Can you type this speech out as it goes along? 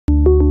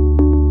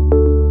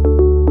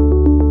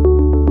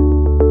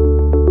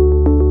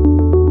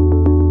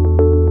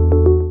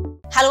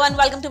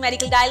welcome to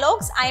Medical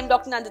Dialogues. I am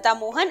Dr. Nandita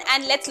Mohan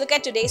and let's look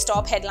at today's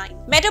top headline.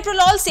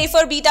 Metoprolol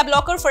safer beta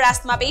blocker for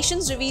asthma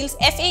patients reveals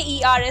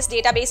FAERS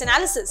database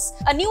analysis.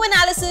 A new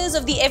analysis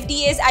of the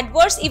FDA's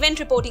adverse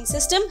event reporting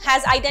system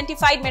has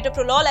identified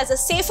metoprolol as a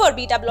safer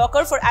beta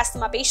blocker for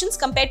asthma patients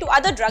compared to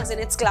other drugs in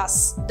its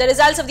class. The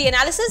results of the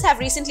analysis have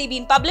recently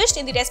been published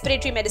in the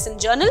Respiratory Medicine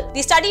Journal.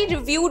 The study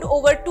reviewed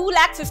over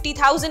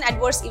 250,000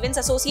 adverse events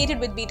associated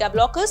with beta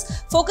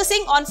blockers,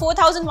 focusing on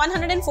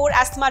 4,104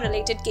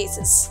 asthma-related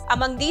cases.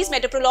 Among these,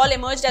 metoprolol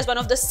emerged as one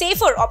of the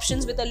safer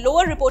options with a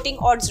lower reporting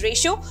odds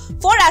ratio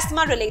for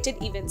asthma-related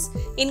events.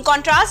 In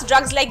contrast,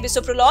 drugs like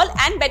bisoprolol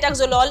and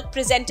betaxolol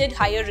presented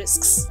higher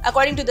risks.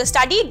 According to the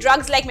study,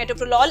 drugs like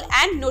metoprolol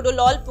and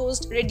nadolol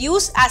posed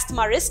reduced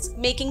asthma risks,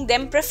 making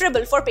them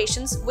preferable for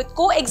patients with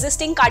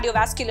coexisting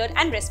cardiovascular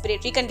and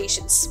respiratory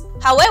conditions.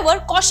 However,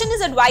 caution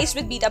is advised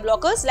with beta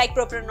blockers like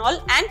propranolol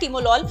and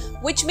timolol,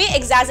 which may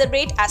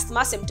exacerbate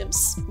asthma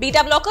symptoms. Beta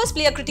blockers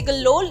play a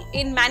critical role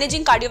in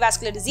managing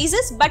cardiovascular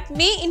diseases but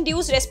may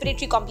induce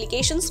respiratory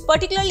complications,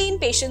 particularly in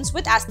patients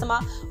with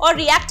asthma or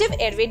reactive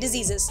airway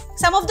diseases.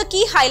 Some of the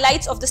key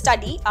highlights of the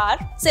study are: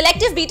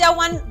 selective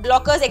beta-1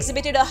 blockers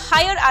exhibited a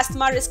higher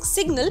asthma risk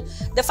signal.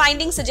 The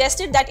findings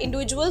suggested that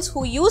individuals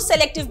who use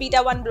selective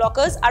beta-1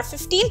 blockers are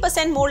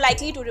 15% more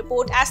likely to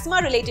report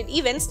asthma-related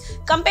events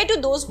compared to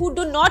those who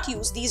do not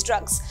use these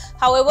drugs.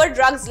 However,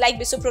 drugs like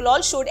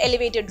bisoprolol showed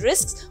elevated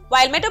risks,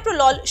 while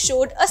metoprolol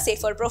showed a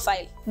safer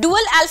profile.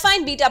 Dual alpha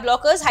and beta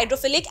blockers,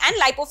 hydrophilic and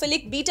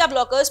lipophilic beta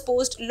blockers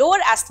posed lower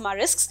asthma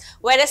risks,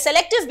 whereas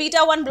selective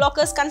beta-1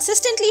 blockers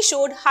consistently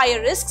showed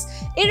higher risks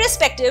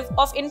irrespective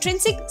of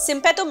intrinsic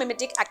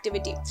sympathomimetic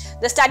activity.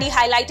 The study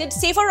highlighted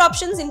safer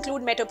options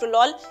include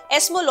metoprolol,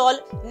 esmolol,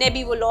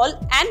 nebivolol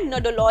and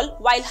nadolol,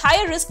 while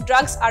higher risk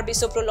drugs are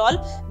bisoprolol,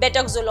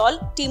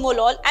 betaxolol,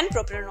 timolol and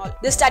propranolol.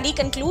 The study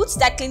concludes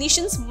that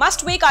clinicians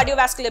must weigh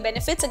cardiovascular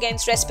benefits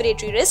against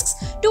respiratory risks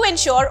to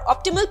ensure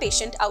optimal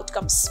patient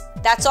outcomes.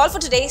 That's all for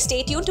today.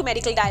 Stay tuned to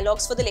Medical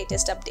Dialogues for the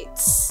latest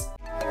updates.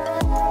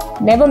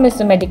 Never miss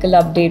a medical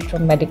update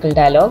from Medical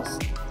Dialogues.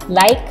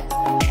 Like,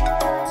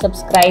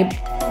 subscribe,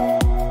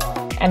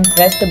 and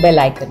press the bell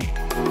icon.